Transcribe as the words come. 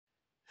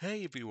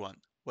Hey everyone,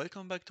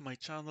 welcome back to my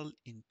channel.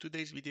 In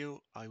today's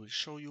video, I will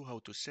show you how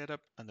to set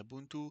up an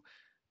Ubuntu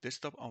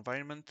desktop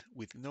environment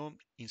with GNOME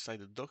inside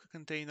a Docker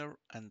container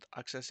and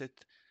access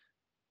it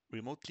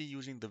remotely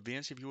using the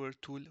VNC Viewer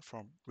tool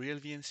from Real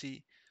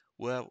VNC.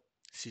 Well,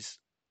 since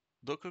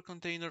Docker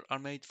containers are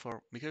made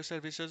for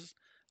microservices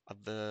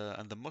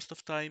and the most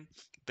of time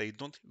they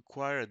don't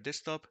require a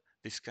desktop,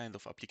 this kind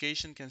of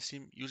application can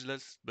seem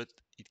useless, but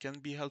it can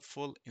be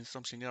helpful in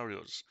some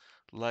scenarios,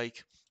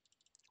 like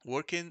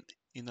working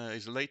in an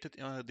isolated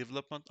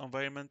development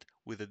environment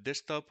with a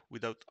desktop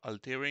without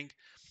altering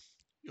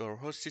your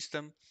host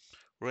system,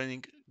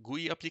 running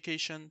GUI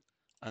application,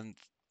 and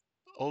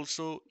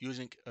also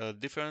using a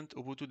different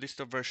Ubuntu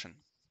desktop version.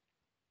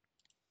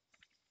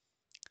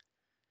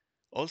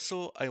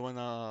 Also, I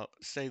wanna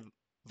say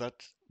that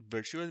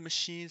virtual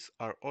machines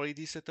are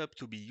already set up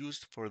to be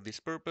used for this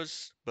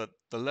purpose, but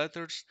the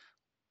latters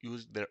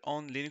use their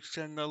own Linux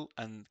kernel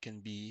and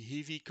can be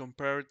heavy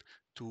compared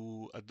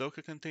to a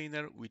Docker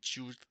container which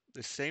used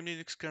the same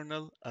Linux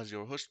kernel as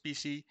your host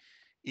PC.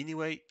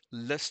 Anyway,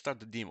 let's start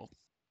the demo.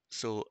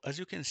 So as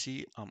you can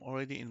see, I'm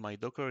already in my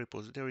Docker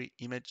repository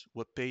image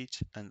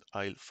webpage and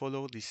I'll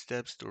follow these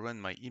steps to run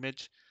my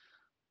image.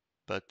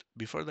 But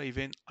before I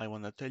even, I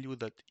want to tell you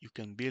that you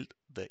can build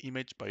the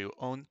image by your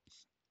own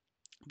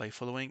by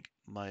following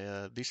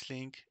my this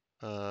link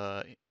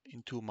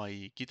into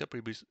my GitHub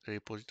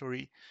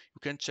repository. You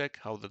can check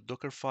how the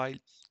Docker file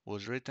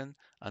was written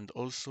and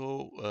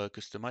also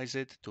customize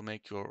it to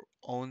make your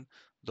own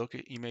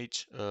Docker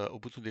image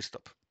Ubuntu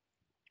desktop.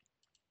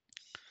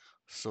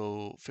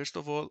 So first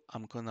of all,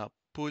 I'm gonna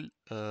pull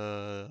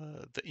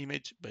the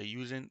image by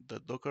using the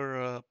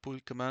Docker pull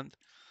command.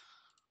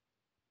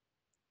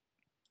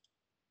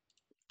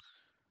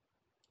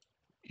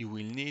 You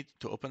will need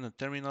to open a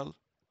terminal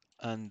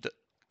and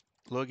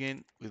log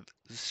in with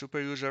the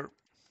super user,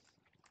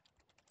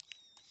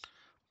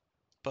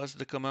 pass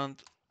the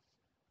command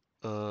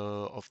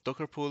of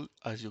Docker pull.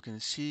 As you can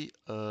see,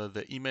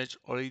 the image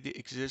already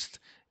exists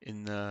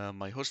in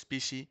my host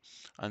PC,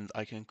 and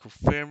I can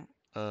confirm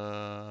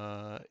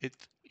it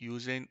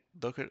using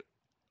Docker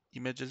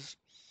images.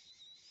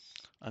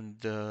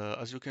 And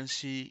as you can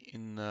see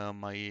in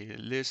my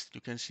list,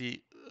 you can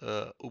see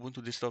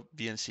Ubuntu Desktop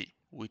VNC,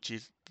 which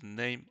is the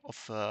name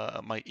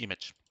of my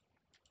image.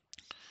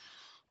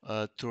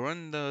 To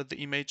run the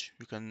image,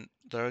 you can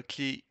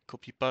directly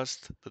copy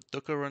paste the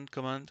docker run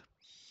command,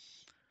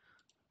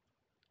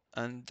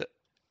 and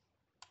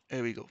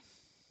here we go.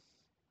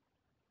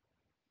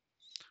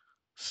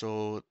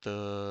 So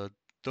the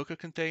Docker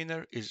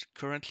container is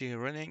currently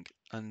running,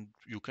 and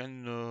you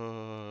can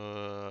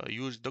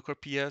use Docker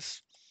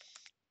PS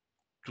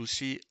to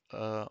see.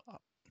 I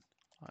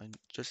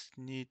just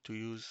need to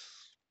use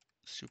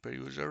super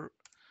user.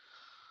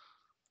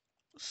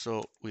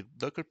 So with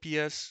Docker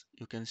PS,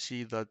 you can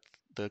see that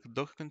the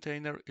Docker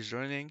container is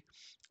running,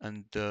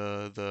 and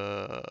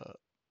the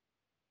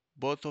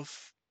both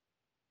of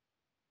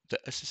the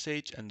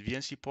SSH and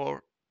VNC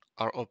port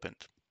are opened.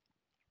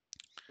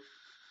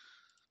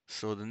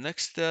 So the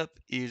next step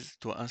is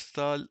to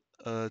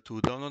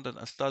download and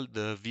install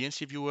the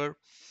VNC Viewer.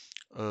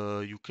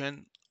 You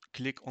can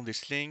click on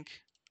this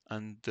link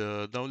and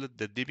download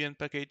the Debian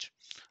package.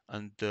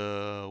 And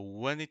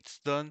when it's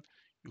done,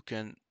 you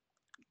can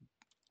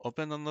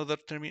open another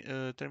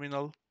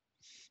terminal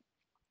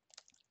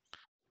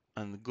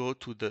and go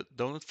to the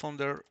download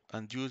folder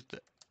and use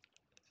the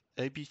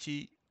apt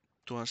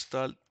to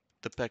install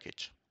the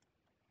package.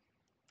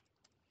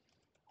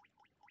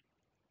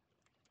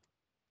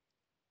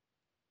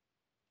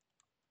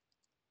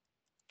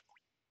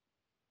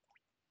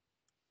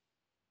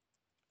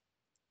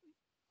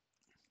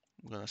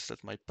 I'm gonna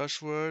set my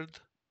password.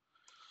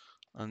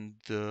 And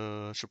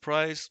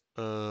surprise,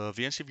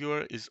 VNC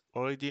Viewer is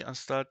already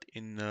installed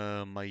in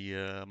my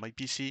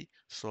PC,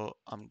 so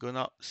I'm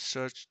gonna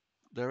search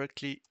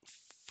directly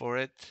for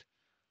it.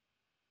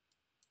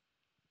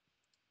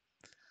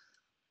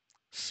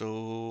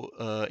 So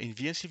in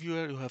VNC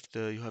Viewer, you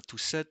have to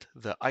set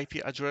the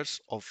IP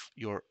address of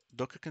your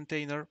Docker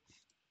container.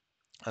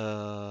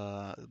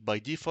 By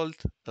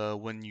default,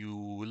 when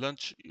you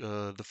launch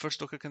the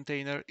first Docker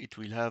container, it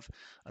will have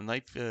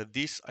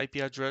this IP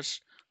address.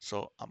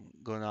 So I'm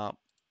gonna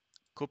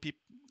copy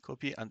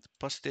copy and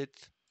paste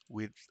it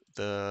with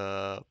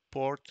the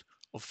port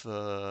of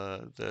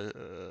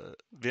the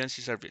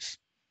VNC service.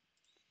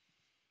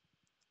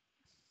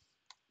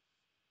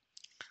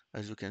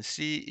 As you can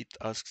see, it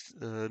asks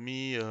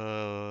me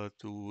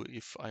to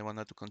if I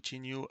wanted to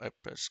continue. I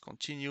press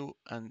continue,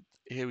 and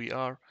here we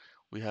are.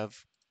 We have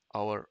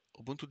our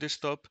Ubuntu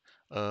desktop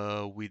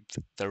with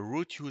the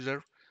root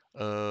user.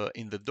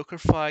 In the Docker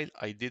file,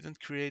 I didn't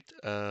create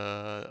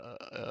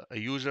a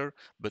user,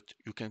 but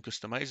you can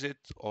customize it,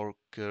 or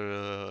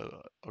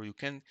you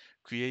can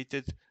create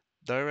it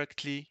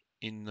directly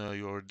in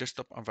your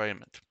desktop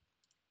environment.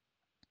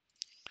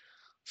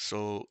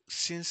 So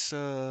since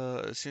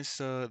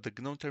the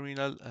GNOME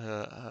terminal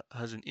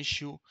has an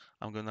issue,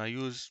 I'm gonna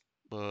use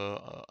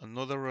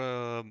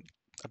another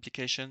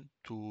application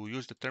to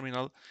use the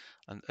terminal.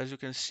 And as you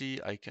can see,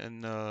 I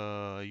can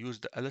use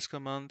the ls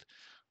command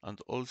and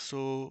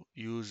also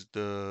use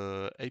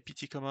the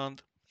apt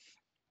command.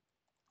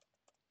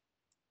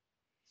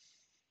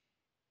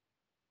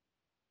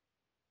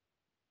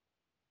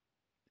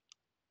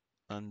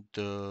 And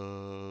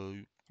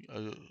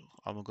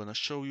I'm gonna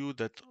show you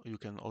that you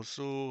can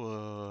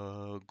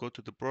also go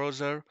to the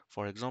browser,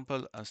 for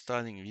example,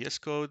 installing VS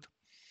Code.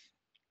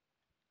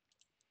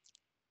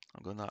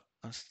 I'm gonna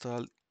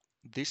install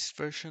this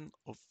version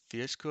of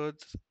VS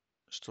Code,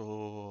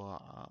 so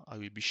I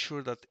will be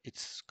sure that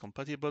it's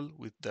compatible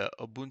with the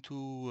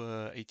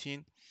Ubuntu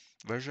 18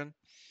 version.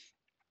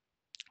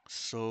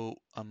 So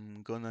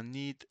I'm gonna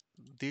need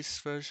this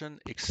version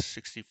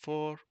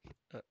x64.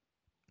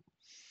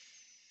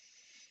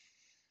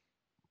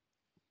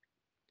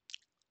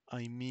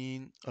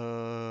 I'm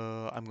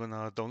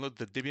gonna download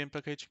the Debian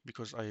package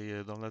because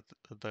I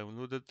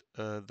downloaded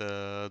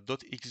the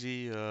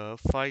 .exe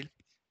file.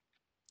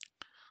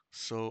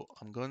 So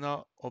I'm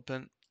gonna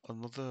open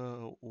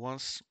another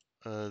once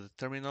the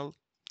terminal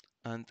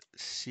and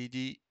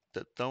cd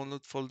the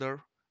download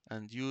folder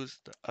and use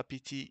the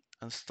apt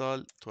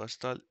install to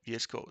install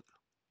VS Code.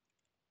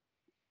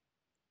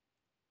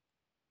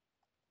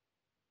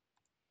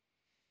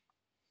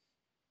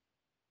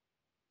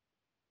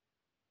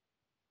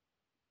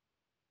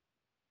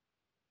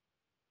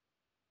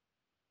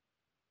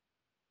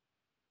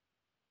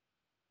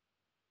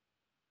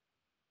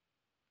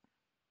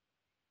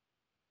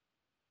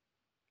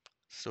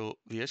 So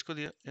VS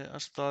Code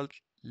installed.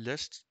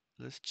 Let's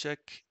check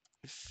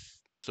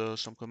if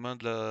some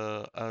command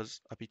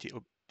as apt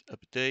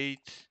update.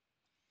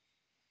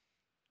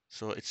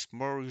 So it's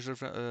more user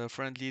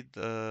friendly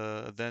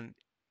than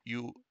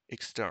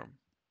Xterm.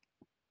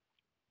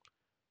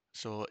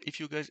 So if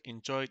you guys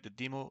enjoyed the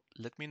demo,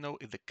 let me know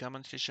in the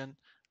comment section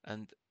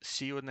and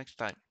see you next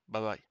time. Bye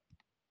bye.